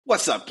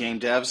What's up, game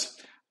devs?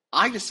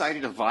 I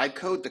decided to vibe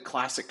code the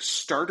classic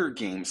starter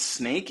game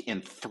Snake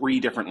in three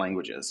different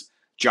languages: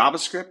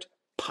 JavaScript,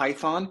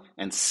 Python,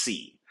 and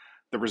C.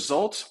 The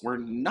results were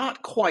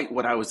not quite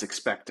what I was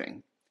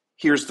expecting.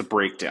 Here's the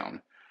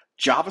breakdown.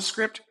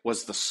 JavaScript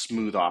was the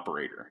smooth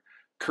operator.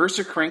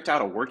 Cursor cranked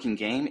out a working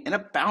game in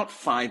about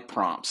 5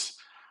 prompts.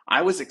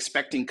 I was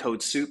expecting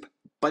code soup,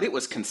 but it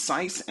was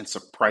concise and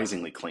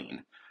surprisingly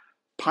clean.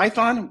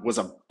 Python was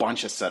a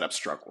bunch of setup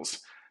struggles.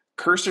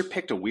 Cursor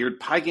picked a weird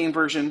Pygame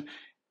version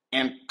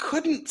and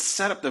couldn't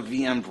set up the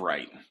VM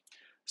right.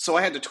 So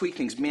I had to tweak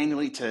things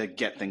manually to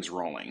get things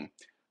rolling.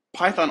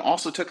 Python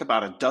also took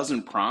about a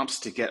dozen prompts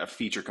to get a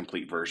feature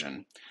complete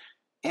version,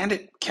 and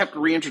it kept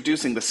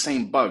reintroducing the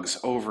same bugs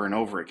over and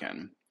over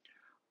again.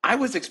 I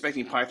was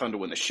expecting Python to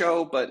win the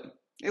show, but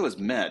it was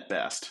meh at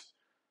best.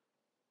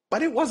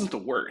 But it wasn't the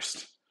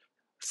worst.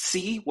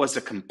 C was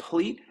a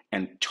complete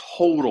and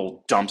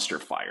total dumpster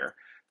fire.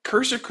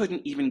 Cursor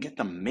couldn't even get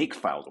the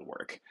makefile to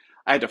work.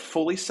 I had to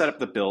fully set up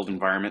the build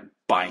environment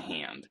by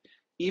hand.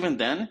 Even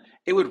then,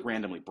 it would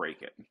randomly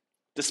break it.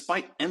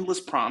 Despite endless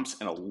prompts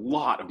and a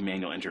lot of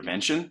manual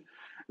intervention,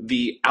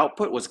 the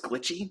output was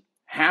glitchy,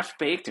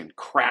 half-baked, and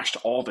crashed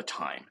all the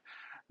time.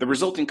 The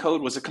resulting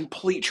code was a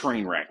complete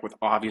train wreck with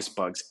obvious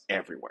bugs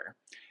everywhere.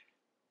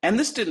 And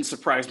this didn't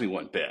surprise me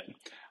one bit.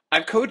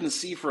 I've coded in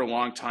C for a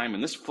long time,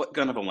 and this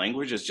footgun of a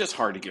language is just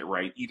hard to get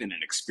right, even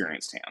in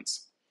experienced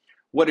hands.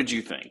 What did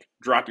you think?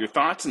 Drop your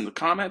thoughts in the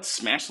comments,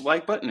 smash the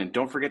like button, and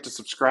don't forget to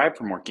subscribe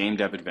for more game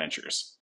dev adventures.